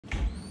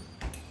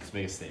Let's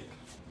make a steak.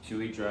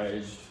 Chewy,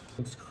 dry-aged.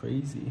 Looks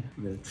crazy.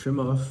 I'm gonna trim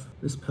off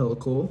this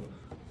pellicle.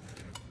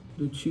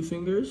 Do 2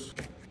 fingers.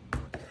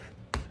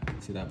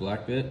 See that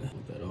black bit?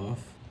 Take that off.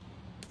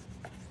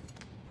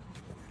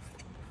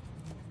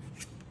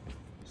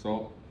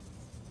 Salt.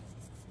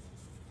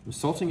 I'm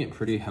salting it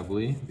pretty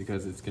heavily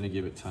because it's gonna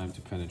give it time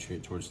to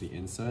penetrate towards the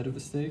inside of the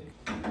steak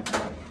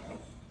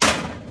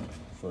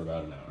for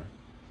about an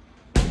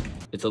hour.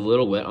 It's a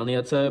little wet on the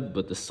outside,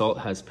 but the salt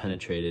has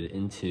penetrated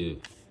into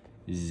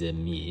the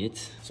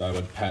meat. So I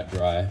would pat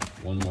dry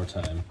one more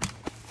time.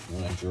 I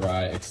want a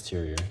dry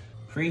exterior.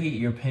 Preheat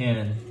your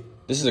pan.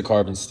 This is a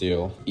carbon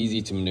steel,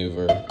 easy to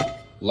maneuver,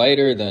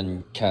 lighter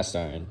than cast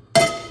iron.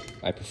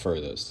 I prefer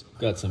those.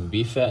 Got some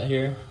beef fat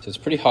here. So it's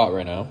pretty hot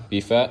right now,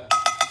 beef fat.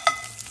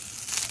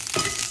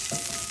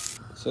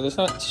 So there's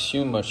not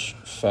too much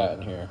fat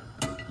in here.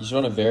 You just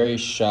want a very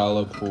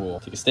shallow pool.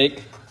 Take a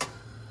steak.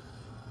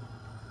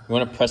 You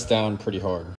want to press down pretty hard.